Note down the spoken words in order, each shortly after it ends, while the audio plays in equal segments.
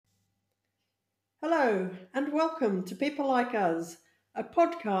Hello, and welcome to People Like Us, a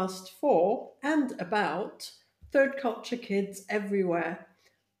podcast for and about third culture kids everywhere.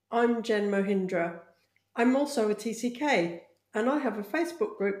 I'm Jen Mohindra. I'm also a TCK, and I have a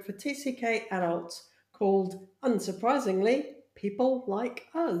Facebook group for TCK adults called, unsurprisingly, People Like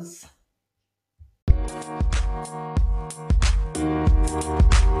Us.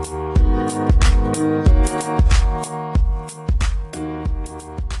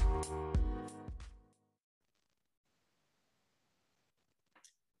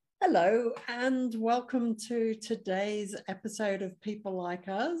 Hello, and welcome to today's episode of People Like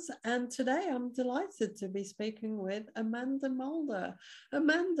Us. And today I'm delighted to be speaking with Amanda Mulder.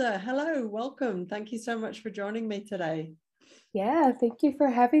 Amanda, hello, welcome. Thank you so much for joining me today. Yeah, thank you for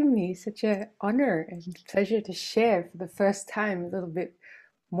having me. Such an honor and pleasure to share for the first time a little bit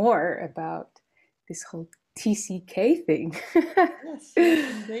more about this whole TCK thing. Yes,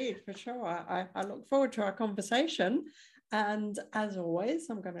 indeed, for sure. I look forward to our conversation. And as always,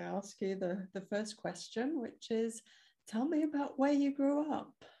 I'm going to ask you the first question, which is tell me about where you grew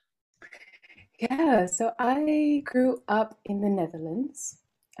up. Yeah, so I grew up in the Netherlands.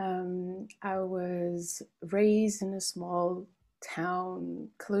 I was raised in a small town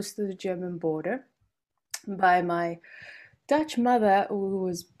close to the German border by my Dutch mother, who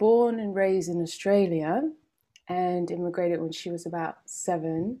was born and raised in Australia and immigrated when she was about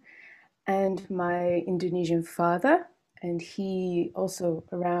 7, and my Indonesian father, and he also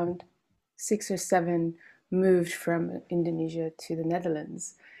around 6 or 7 moved from Indonesia to the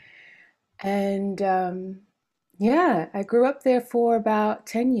Netherlands. And yeah, I grew up there for about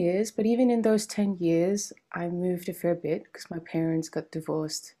 10 years, but even in those 10 years, I moved a fair bit because my parents got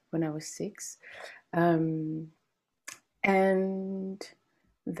divorced when I was 6. Um, and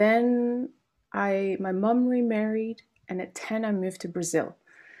then my mom remarried, and at 10 I moved to Brazil.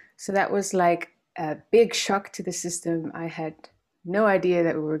 So that was like a big shock to the system. I had no idea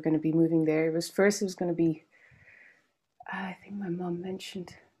that we were going to be moving there. It was going to be, I think my mom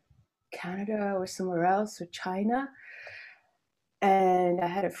mentioned Canada or somewhere else or China. And I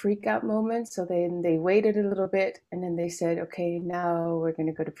had a freak out moment. So then they waited a little bit, and then they said, okay, now we're going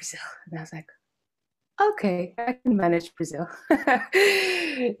to go to Brazil. And I was like, okay, I can manage Brazil.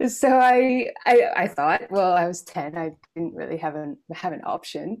 So I thought, well, I was 10, I didn't really have an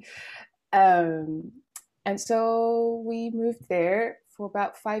option. Um, and so we moved there for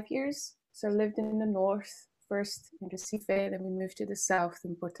about 5 years. So I lived in the north first in Recife, then we moved to the south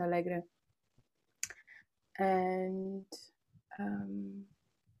in Porto Alegre. And um,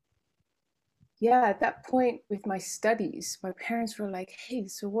 yeah, at that point with my studies, my parents were like, "Hey,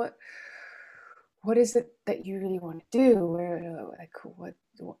 so what is it that you really want to do? Like what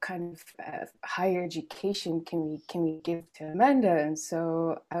kind of higher education can we give to Amanda?" And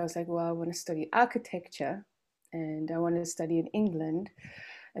so I was like, "Well, I want to study architecture, and I want to study in England."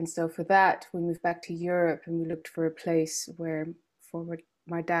 And so for that, we moved back to Europe, and we looked for a place where for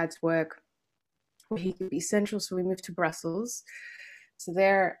my dad's work where he could be central. So we moved to Brussels. So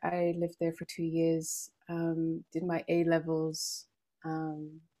there, I lived there for 2 years, did my A levels.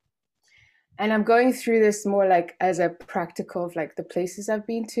 And I'm going through this more like as a practical of like the places I've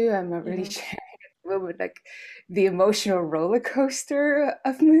been to. I'm not really sharing a little bit like the emotional roller coaster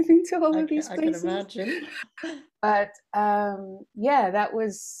of moving to all of these I can places. imagine. But yeah, that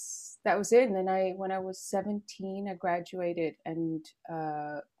was it. And then when I was 17, I graduated and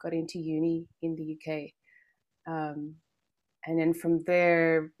got into uni in the UK. Um, and then from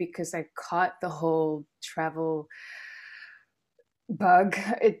there, because I caught the whole travel bug,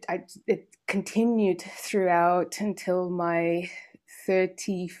 it continued throughout until my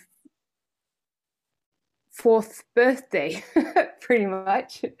 34th birthday, pretty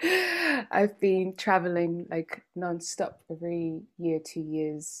much. I've been traveling like nonstop every year, 2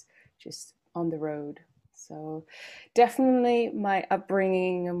 years, just on the road. So definitely my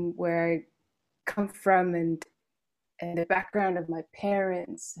upbringing and where I come from and the background of my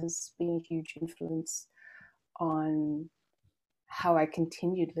parents has been a huge influence on how I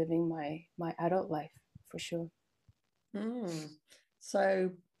continued living my adult life, for sure. Mm. So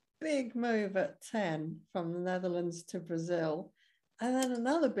big move at 10 from the Netherlands to Brazil, and then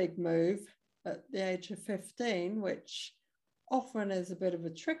another big move at the age of 15, which often is a bit of a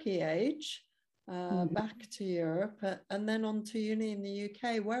tricky age, Mhm. back to Europe, and then on to uni in the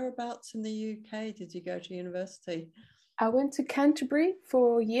UK. Whereabouts in the UK did you go to university? I went to Canterbury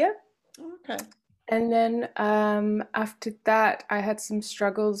for a year. Okay. And then after that, I had some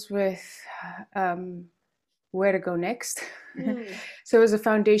struggles with um, where to go next. Mm. So it was a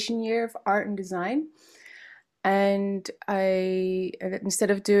foundation year of art and design. And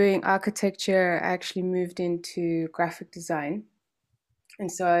instead of doing architecture, I actually moved into graphic design.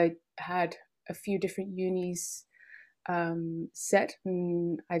 And so I had a few different unis set,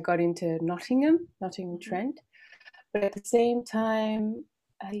 and I got into Nottingham Mhm. Trent. But at the same time,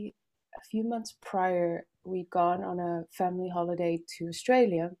 a few months prior, we'd gone on a family holiday to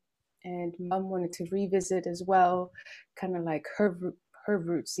Australia, and Mum wanted to revisit as well, kind of like her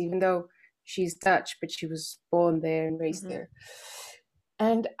roots, even though she's Dutch, but she was born there and raised Mhm. there.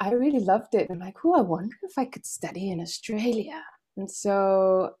 And I really loved it. I'm like, oh, I wonder if I could study in Australia. And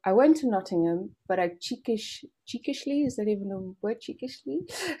so I went to Nottingham, but I cheekishly, is that even a word, cheekishly?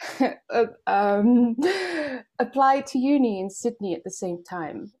 um, applied to uni in Sydney at the same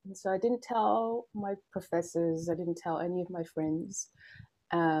time. And so I didn't tell my professors, I didn't tell any of my friends,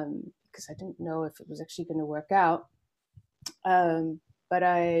 because I didn't know if it was actually going to work out. But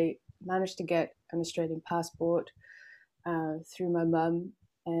I managed to get an Australian passport through my mum,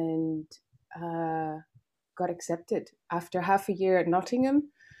 and got accepted after half a year at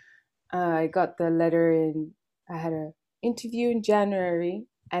Nottingham. I got the letter in. I had an interview in January,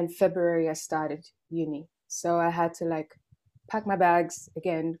 and February I started uni. So I had to like pack my bags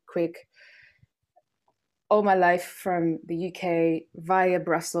again, quick. All my life from the UK via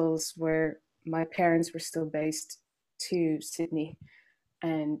Brussels, where my parents were still based, to Sydney,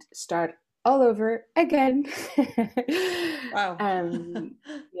 and start all over again. Wow. um,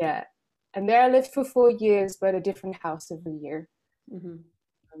 yeah, and there I lived for 4 years, but a different house every year. Mhm.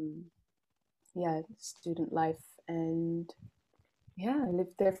 Um, yeah, student life, and yeah, I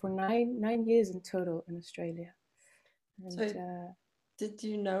lived there for nine years in total in Australia. And So, did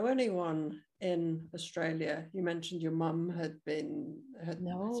you know anyone in Australia? You mentioned your mum had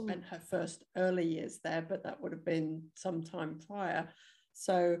no, spent her first early years there, but that would have been some time prior.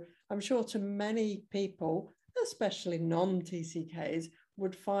 So I'm sure to many people, especially non-TCKs,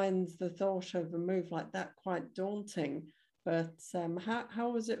 would find the thought of a move like that quite daunting. But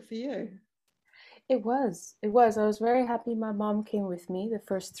how was it for you? it was. I was very happy my mom came with me the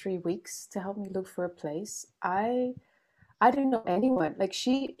first 3 weeks to help me look for a place. I didn't know anyone. Like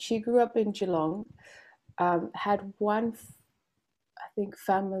she grew up in Geelong, had one, I think,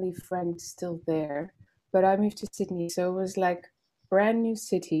 family friend still there, but I moved to Sydney, so it was like brand new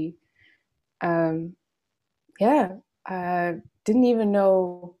city. Um, yeah, I didn't even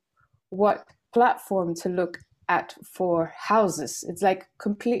know what platform to look at for houses. It's like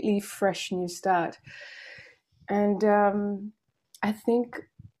completely fresh new start, and I think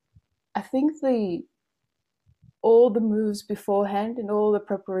I think the all the moves beforehand and all the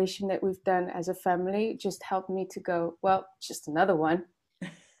preparation that we've done as a family just helped me to go, well, just another one.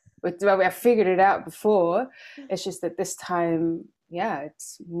 But well, I figured it out before. It's just that this time, yeah,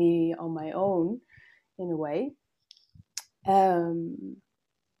 it's me on my own in a way. Um,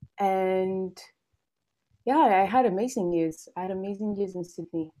 and yeah, I had amazing years. I had amazing years in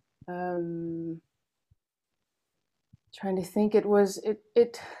Sydney. Um, Trying to think, it was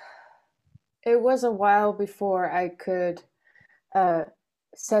a while before I could uh,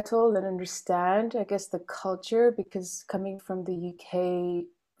 settle and understand, I guess, the culture, because coming from the UK,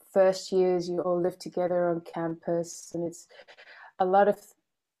 first years you all live together on campus, and it's a lot of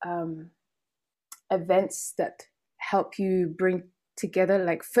um, events that help you bring together,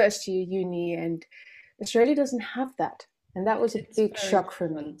 like first year uni, and Australia doesn't have that. And that was a It's big very shock for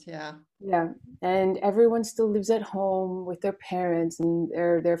me. different, yeah. Yeah, and everyone still lives at home with their parents, and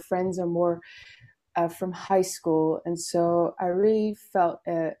their friends are more from high school, and so I really felt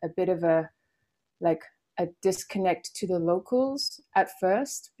a bit of like a disconnect to the locals at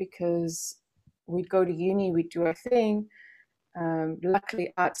first, because we'd go to uni, we'd do our thing.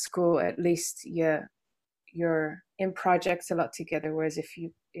 Luckily, art school, at least, yeah, you're in projects a lot together. Whereas if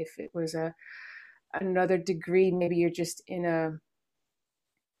it was another degree, maybe you're just in a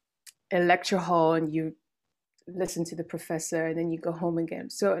lecture hall and you listen to the professor and then you go home again.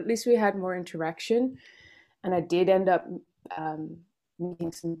 So at least we had more interaction, and I did end up um,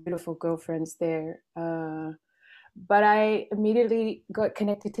 meeting some beautiful girlfriends there. But I immediately got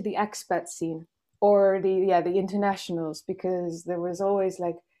connected to the expat scene, or the internationals, because there was always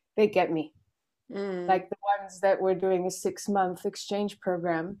like, they get me, Mm. like the ones that were doing a 6 month exchange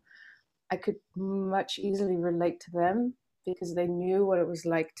program. I could much easily relate to them because they knew what it was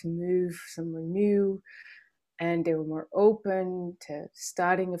like to move somewhere new, and they were more open to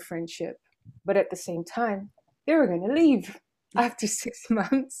starting a friendship. But at the same time, they were going to leave after 6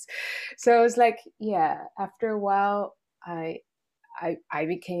 months. So I was like, yeah, after a while, I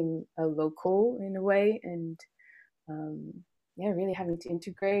became a local in a way, and yeah, really having to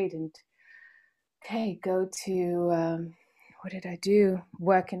integrate. And okay, go to what did I do?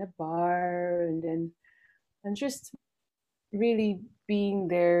 Work in a bar, and just really being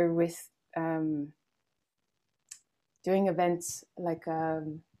there with um, doing events like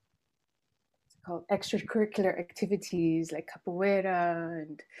called extracurricular activities like capoeira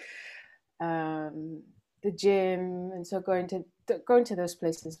and um, the gym, and so going to those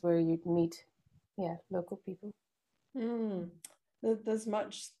places where you'd meet, yeah, local people. Mm. There's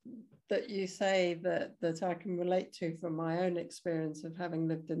much that you say that I can relate to from my own experience of having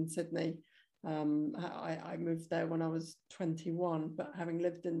lived in Sydney. I moved there when I was 21, but having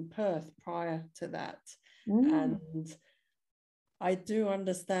lived in Perth prior to that. And Mm. I do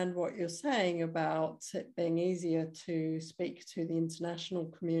understand what you're saying about it being easier to speak to the international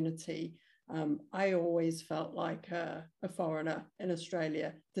community. I always felt like a foreigner in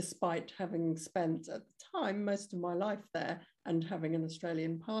Australia, despite having spent at the time most of my life there and having an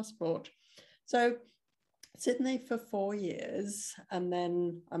Australian passport. So Sydney for 4 years, and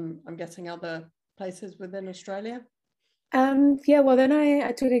then I'm getting other places within Australia. Yeah, well, then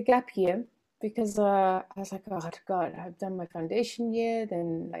I took a gap year because I was like, oh God, I've done my foundation year,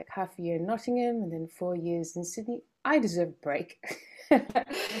 then like half a year in Nottingham, and then 4 years in Sydney. I deserve a break.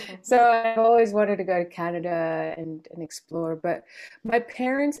 So I've always wanted to go to Canada and explore. But my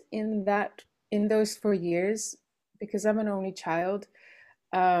parents in those 4 years, because I'm an only child,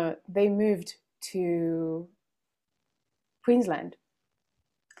 they moved to Queensland.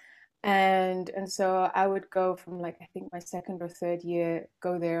 And so I would go from like I think my second or third year,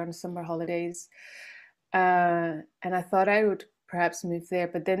 go there on summer holidays, and I thought I would perhaps move there,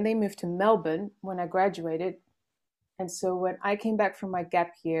 but then they moved to Melbourne when I graduated, and so when I came back from my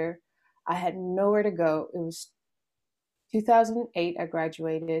gap year, I had nowhere to go. It was 2008. I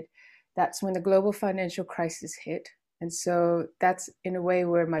graduated. That's when the global financial crisis hit, and so that's in a way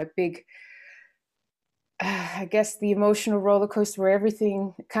where my big I guess the emotional roller coaster where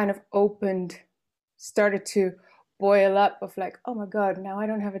everything kind of opened, started to boil up of like, oh my God, now I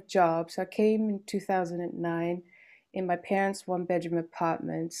don't have a job. So I came in 2009 in my parents' one bedroom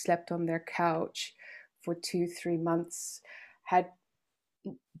apartment, slept on their couch for 2, 3 months, had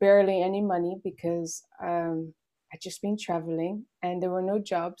barely any money because I'd just been traveling and there were no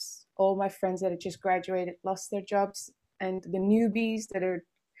jobs. All my friends that had just graduated lost their jobs, and the newbies that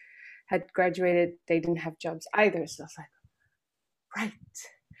had graduated, they didn't have jobs either. So I was like, right,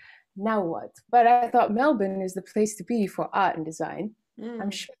 now what? But I thought Melbourne is the place to be for art and design. I'm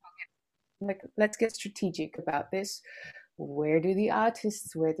Mm. sure, like, let's get strategic about this. Where do the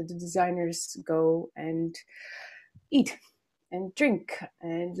artists, where do the designers go and eat and drink?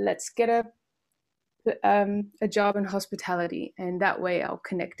 And let's get a job in hospitality. And that way I'll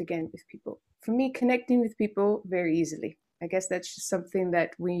connect again with people. For me, connecting with people very easily. I guess that's just something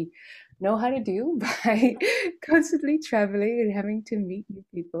that we know how to do by constantly traveling and having to meet new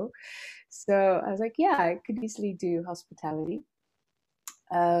people. So I was like, yeah, I could easily do hospitality.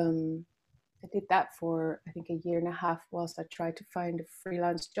 Um, I did that for I think a year and a half whilst I tried to find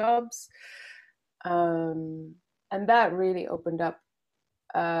freelance jobs. Um, and that really opened up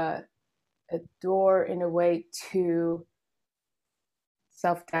uh, a door in a way to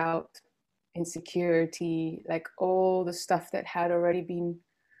self doubt, insecurity, like all the stuff that had already been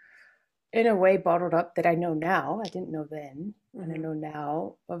in a way bottled up that I know now. I didn't know then, and I Mhm. know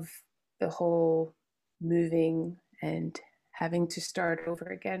now of the whole moving and having to start over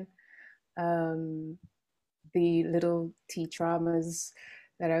again. Um, the little tea traumas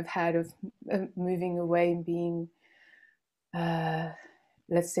that I've had of moving away and being, uh,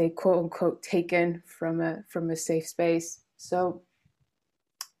 let's say, quote unquote, taken from a safe space. So,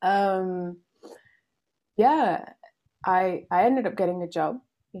 um, yeah, I ended up getting a job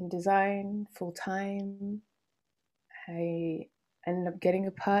in design full time. I ended up getting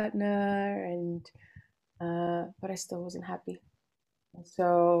a partner, and but I still wasn't happy. And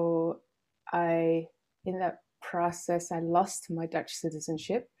so I, in that process, I lost my Dutch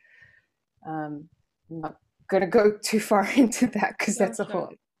citizenship. I'm not gonna go too far into that because No, that's a sure.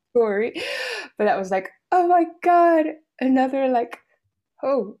 whole story. But that was like, oh my God, another like,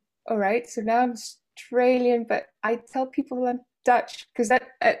 oh, all right. So now I'm Australian, but I tell people I'm Dutch because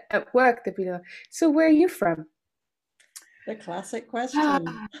at work they'd be like, so where are you from? The classic Ah,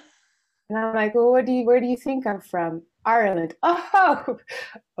 question. and I'm like, well, where do you think I'm from? Ireland. Oh,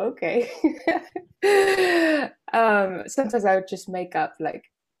 okay. Sometimes I would just make up like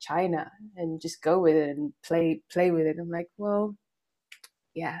China and just go with it and play with it. I'm like, well,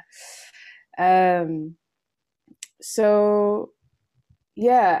 yeah. Um, so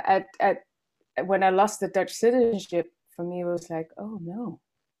yeah, at when I lost the Dutch citizenship, for me it was like, oh no.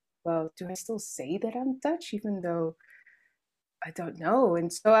 well, do I still say that I'm Dutch, even though I don't know?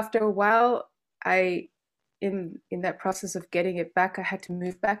 And so after a while, I, in that process of getting it back, I had to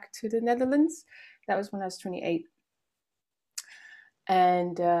move back to the Netherlands. That was when I was 28,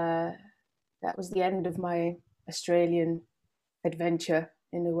 and that was the end of my Australian adventure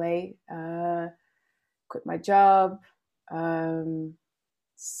in a way. Quit my job, um,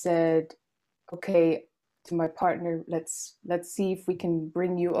 said, okay, to my partner, let's see if we can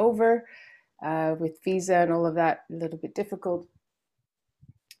bring you over, with visa and all of that, a little bit difficult.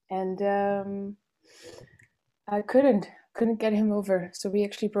 And I couldn't get him over. So we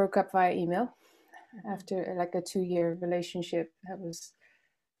actually broke up via email after like a 2 year relationship. That was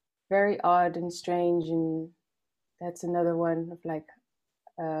very odd and strange. And that's another one of like,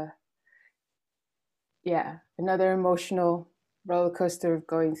 uh, yeah, another emotional roller coaster of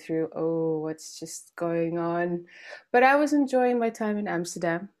going through, oh, what's just going on. But I was enjoying my time in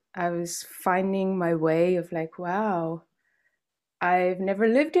Amsterdam. I was finding my way of like, wow, I've never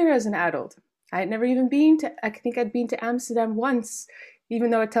lived here as an adult. I'd never even been to, I think I'd been to Amsterdam once,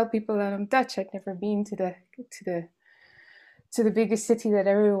 even though I tell people that I'm Dutch. I'd never been to the to the biggest city that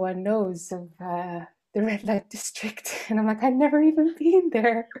everyone knows of, the red light district. And I'm like, I'd never even been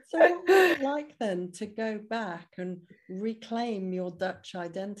there. So, what was it like then to go back and reclaim your Dutch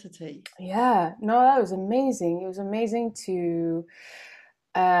identity? Yeah, no, that was amazing. It was amazing to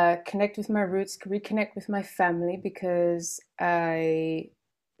connect with my roots, reconnect with my family, because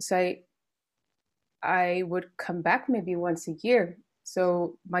so I would come back maybe once a year.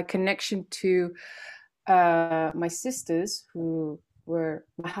 So my connection to my sisters, who were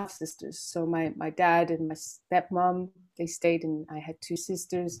my half sisters. So my dad and my stepmom, they stayed, and I had two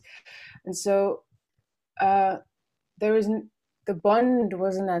sisters, and so uh, there wasn't the bond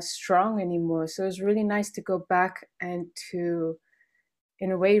wasn't as strong anymore. So it was really nice to go back and to,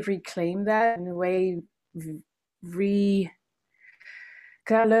 in a way, reclaim that. In a way, re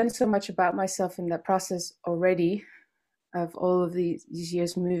because I learned so much about myself in that process already of all of these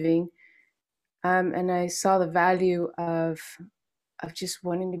years moving. And I saw the value of just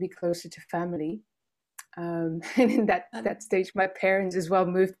wanting to be closer to family. And in that stage, my parents as well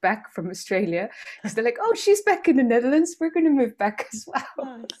moved back from Australia because they're like, "Oh, she's back in the Netherlands. We're going to move back as well."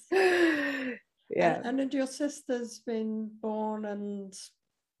 Nice. Yeah, And had your sisters been born and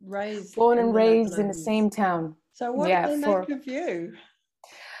raised born in and the raised in the Netherlands? same town. So, what did Yeah, they for make of you?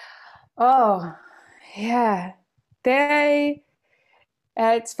 oh, yeah, they.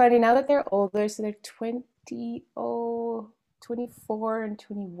 It's funny now that they're older, so they're 24 and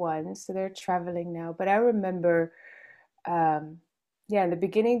 21, so they're traveling now. But I remember, um, yeah, in the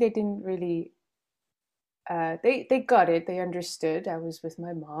beginning they didn't really, they got it, they understood. I was with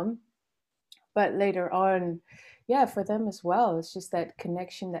my mom, but later on, yeah, for them as well, it's just that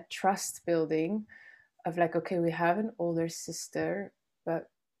connection, that trust building of like, okay, we have an older sister, but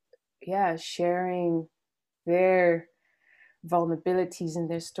yeah, sharing their vulnerabilities and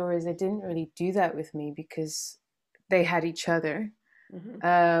their stories. They didn't really do that with me because they had each other.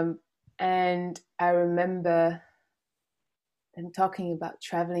 Mm-hmm. And I remember them talking about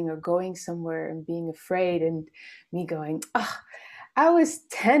traveling or going somewhere and being afraid, and me going, oh, I was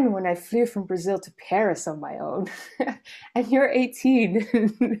 10 when I flew from Brazil to Paris on my own, and you're 18.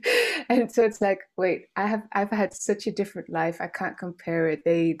 And so it's like, wait, I've had such a different life. I can't compare it.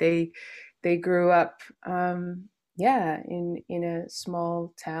 They grew up, yeah, in a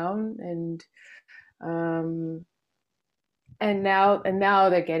small town, um, and now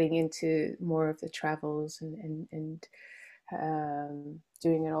they're getting into more of the travels and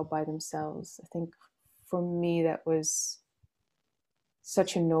doing it all by themselves. I think for me that was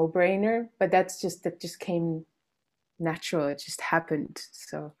such a no-brainer, but that just came natural. It just happened.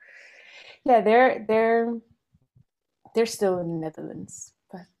 So yeah, they're still in the Netherlands,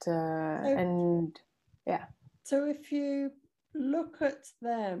 but So, and yeah. so if you look at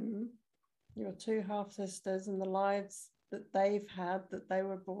them, your two half sisters, and the lives that they've had, that they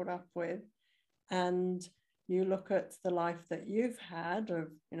were brought up with, and you look at the life that you've had of,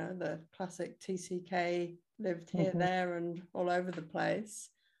 the classic TCK, lived here, Mm-hmm. there, and all over the place,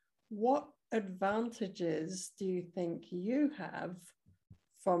 what advantages do you think you have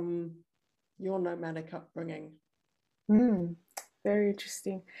from your nomadic upbringing? Mm, very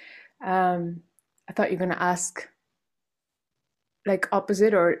interesting. Um, I thought you were going to ask like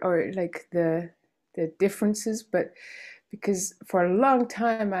opposite or like the differences, but because for a long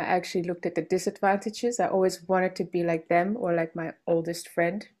time I actually looked at the disadvantages. I always wanted to be like them or like my oldest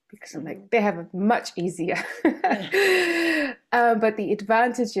friend because I'm Mm-hmm. like, they have it much easier. Yeah. But the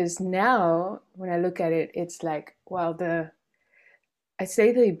advantages now, when I look at it, it's like, well, I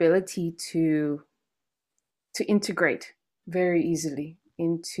say the ability to integrate very easily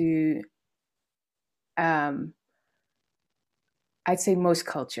into, um, I'd say most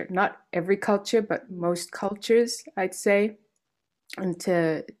culture, not every culture, but most cultures, I'd say, and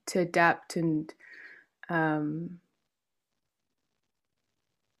to adapt um,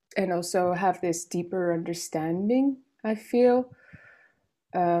 and also have this deeper understanding, I feel,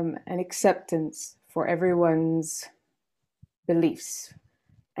 and acceptance for everyone's beliefs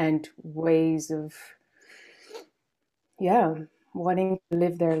and ways of, yeah, wanting to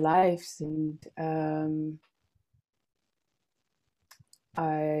live their lives. And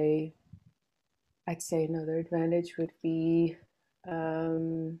I I'd say another advantage would be,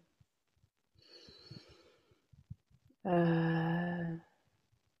 um, uh,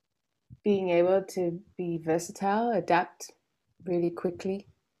 being able to be versatile, adapt really quickly,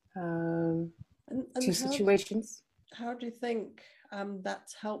 um, And to situations. how do you think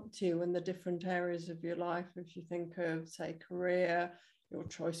that's helped you in the different areas of your life? If you think of, say, career, your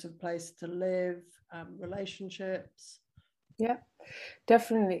choice of place to live, relationships. Yeah,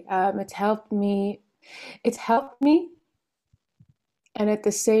 definitely. It's helped me. It's helped me, and at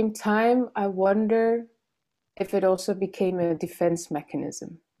the same time, I wonder if it also became a defense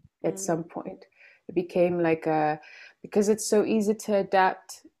mechanism at Mm. some point. It became like a, because it's so easy to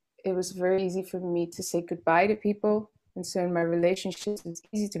adapt, it was very easy for me to say goodbye to people. And so in my relationships, it's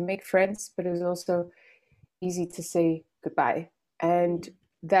easy to make friends, but it was also easy to say goodbye. And Mm.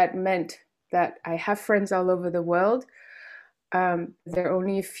 that meant that I have friends all over the world. There are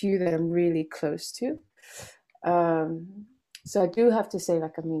only a few that I'm really close to. Um, so I do have to say,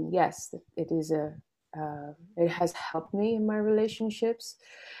 like, I mean, yes, it is it has helped me in my relationships,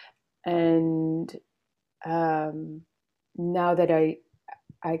 and um, now that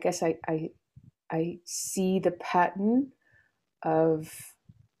I guess I see the pattern of,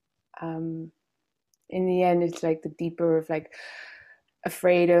 um, in the end, it's like the deeper of like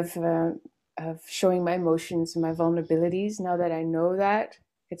afraid of showing my emotions and my vulnerabilities. Now that I know that,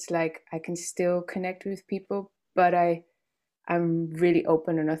 it's like I can still connect with people, but I'm really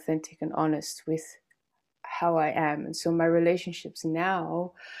open and authentic and honest with how I am. And so my relationships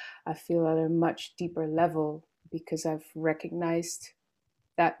now, I feel at a much deeper level because I've recognized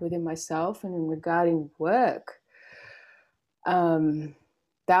that within myself. And in regarding work, um,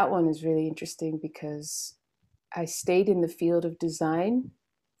 that one is really interesting because I stayed in the field of design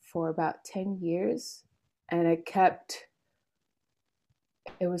for about 10 years, and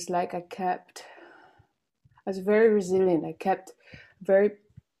it was like I was very resilient. I kept very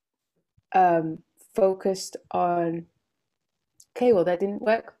um, focused on, okay, well, that didn't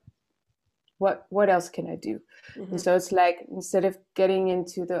work. What else can I do? And Mm-hmm. so it's like, instead of getting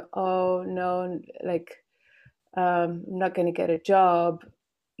into the, oh no, like, I'm not going to get a job.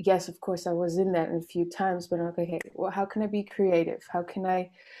 Yes, of course, I was in that a few times, but I'm like, okay, well, how can I be creative? How can I,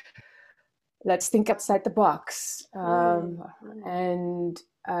 let's think outside the box, Mm-hmm. and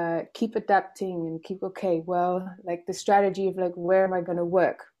keep adapting and keep, okay, well, like the strategy of like, where am I going to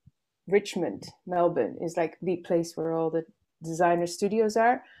work? Richmond, Melbourne is like the place where all the designer studios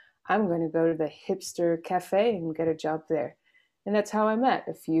are. I'm going to go to the hipster cafe and get a job there. And that's how I met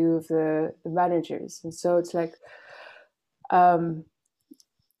a few of the managers. And so it's like, um,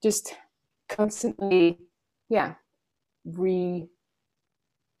 just constantly, yeah, re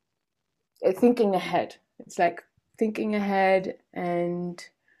thinking ahead. It's like thinking ahead and,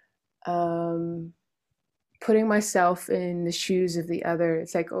 um, putting myself in the shoes of the other.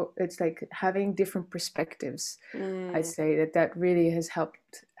 It's like, oh, it's like having different perspectives. I'd Mm. say that really has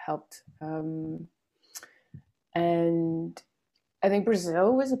helped. And I think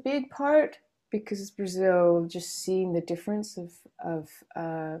Brazil was a big part, because Brazil, just seeing the difference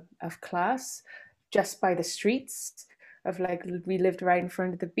of class just by the streets, of like, we lived right in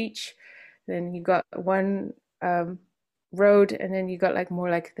front of the beach. Then you got one, um, road, and then you got like more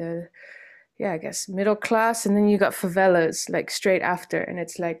like the, yeah, I guess middle class, and then you got favelas like straight after. And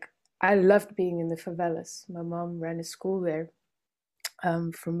it's like, I loved being in the favelas. My mom ran a school there,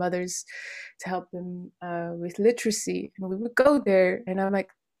 for mothers, to help them with literacy. And we would go there, and I'm like,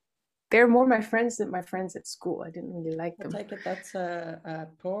 they're more my friends than my friends at school. I didn't really like I them. take it that's a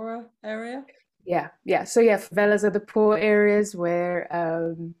poorer area. Yeah, yeah. So yeah, favelas are the poor areas where,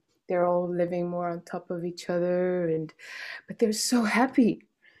 they're all living more on top of each other, and but they're so happy.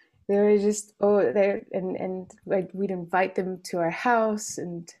 They were just, oh, there, and like, we'd invite them to our house,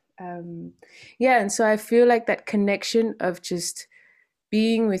 and, yeah. And so I feel like that connection of just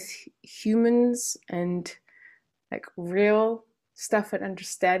being with humans, and like real stuff, and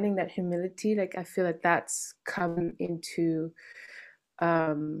understanding that humility, like I feel like that's come into,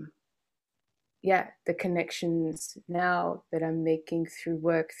 yeah, the connections now that I'm making through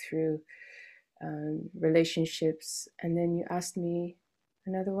work, through relationships. And then you asked me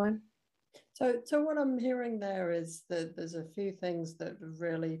another one. So what I'm hearing there is that there's a few things that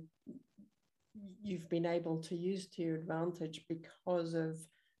really you've been able to use to your advantage because of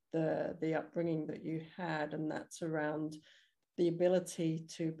the upbringing that you had, and that's around the ability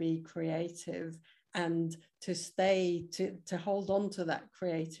to be creative and to hold on to that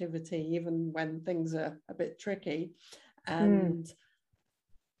creativity even when things are a bit tricky, and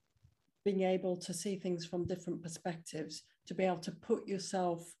being able to see things from different perspectives, to be able to put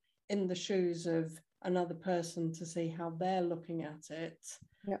yourself in the shoes of another person to see how they're looking at it.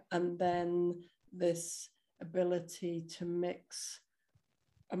 Yeah. And then this ability to mix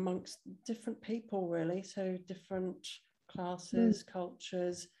amongst different people, really, so different classes,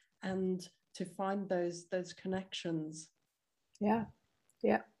 cultures, and to find those connections. Yeah,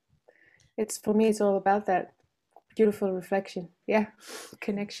 yeah. It's, for me, it's all about that beautiful reflection. Yeah,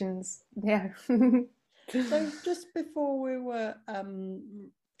 connections. Yeah. So just before we were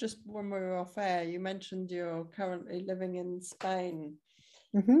just when we were off air, you mentioned you're currently living in Spain.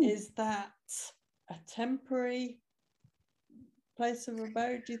 Mm-hmm. Is that a temporary place of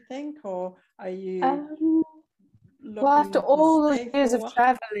abode, do you think, or are you Um, well, after looking to all those stay years for a of while?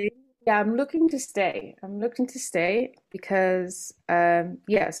 traveling, yeah, I'm looking to stay. I'm looking to stay because,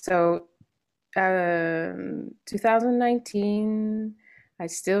 yeah, so 2019, I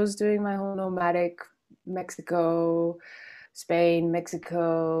still was doing my whole nomadic Mexico, Spain,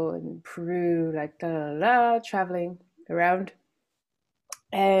 Mexico, and Peru, like traveling around.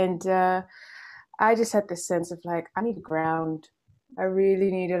 And I just had this sense of like, I need to ground. I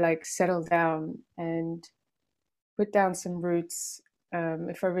really need to like settle down and put down some roots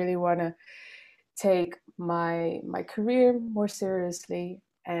if I really want to take my career more seriously,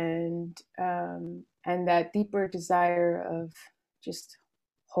 and that deeper desire of just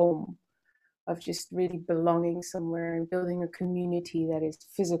home, of just really belonging somewhere and building a community that is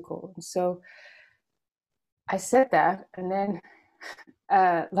physical. And so I said that, and then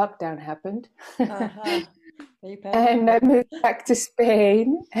lockdown happened. Uh-huh. And I moved back to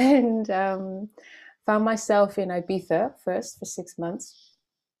Spain and found myself in Ibiza first for 6 months,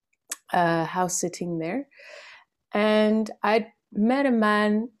 house sitting there. And I met a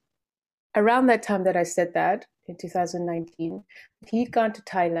man around that time that I said that in 2019. He'd gone to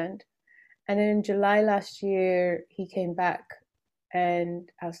Thailand. And then in July last year, he came back.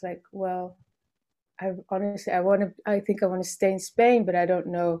 And I was like, well, I honestly, I think I want to stay in Spain, but I don't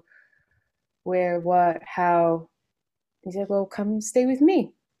know where, what, how. He said, well, come stay with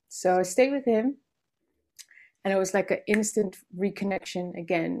me. So I stayed with him. And it was like an instant reconnection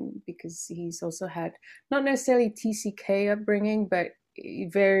again, because he's also had not necessarily TCK upbringing, but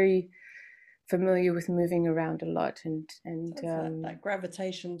very familiar with moving around a lot. And that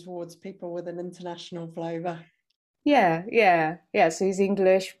gravitation towards people with an international flavor. yeah. So he's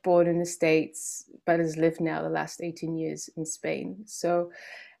English, born in the States, but has lived now the last 18 years in Spain. So,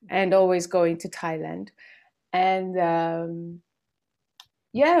 and always going to Thailand. And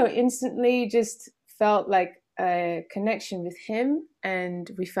yeah, instantly just felt like a connection with him. And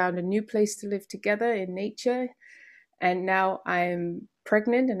we found a new place to live together in nature. And now I'm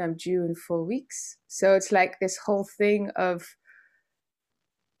pregnant and I'm due in 4 weeks. So it's like this whole thing of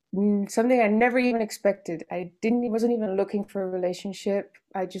something I never even expected. Wasn't even looking for a relationship.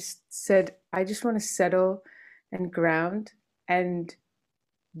 I just said, I just want to settle and ground, and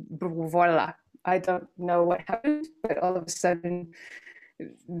voila. I don't know what happened, but all of a sudden,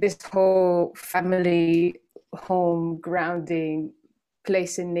 this whole family, home, grounding,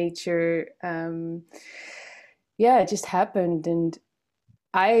 place in nature, yeah, it just happened. And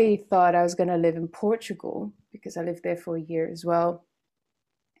I thought I was going to live in Portugal because I lived there for a year as well.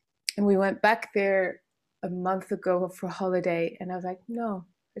 And we went back there a month ago for holiday, and I was like, no,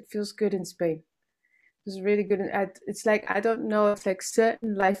 it feels good in Spain. It was really good. It's like, I don't know, it's like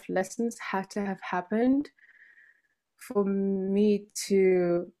certain life lessons had to have happened for me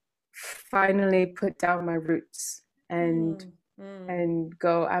to finally put down my roots and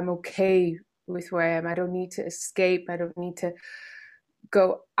go, I'm okay with where I am. I don't need to escape. I don't need to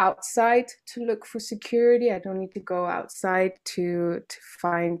go outside to look for security. I don't need to go outside to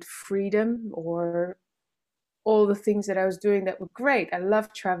find freedom or all the things that I was doing that were great. I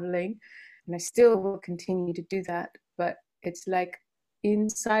love traveling and I still will continue to do that. But it's like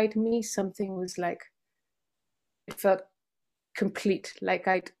inside me, something was like, it felt complete. Like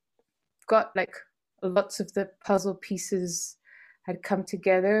I'd got like lots of the puzzle pieces had come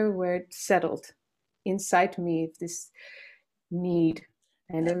together where it settled inside me, this need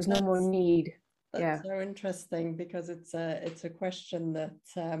and there was no more need. That's so interesting, because it's a question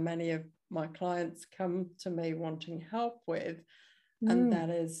that many of my clients come to me wanting help with, and that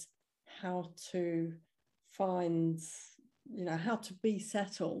is how to find, how to be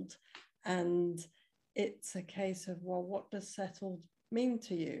settled. And it's a case of, well, what does settled mean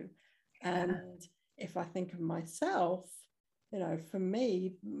to you? And if I think of myself, for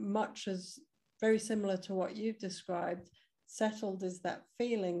me, much as very similar to what you've described, settled is that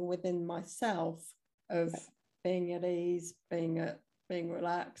feeling within myself of being at ease, being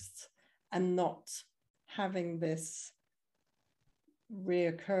relaxed, and not having this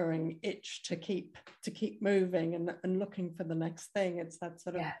reoccurring itch to keep moving and looking for the next thing. It's that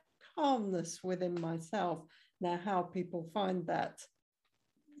sort of calmness within myself. Now, how people find that,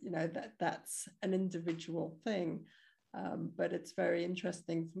 that's an individual thing, but it's very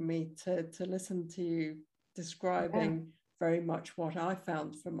interesting for me to listen to you describing very much what I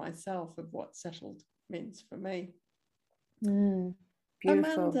found for myself of what settled means for me.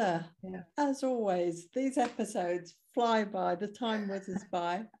 Beautiful. Amanda, as always, these episodes fly by, the time whizzes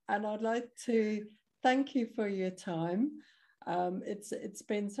by, and I'd like to thank you for your time. It's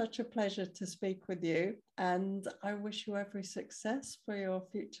been such a pleasure to speak with you, and I wish you every success for your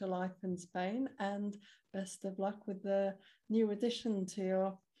future life in Spain, and best of luck with the new addition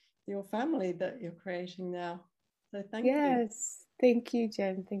to your family that you're creating now. So thank you. Yes, thank you,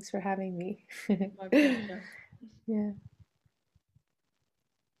 Jen. Thanks for having me. My pleasure. Yeah.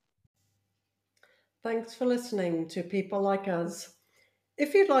 Thanks for listening to People Like Us.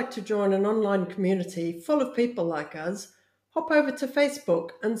 If you'd like to join an online community full of people like us, hop over to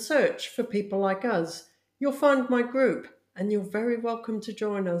Facebook and search for People Like Us. You'll find my group, and you're very welcome to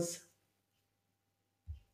join us.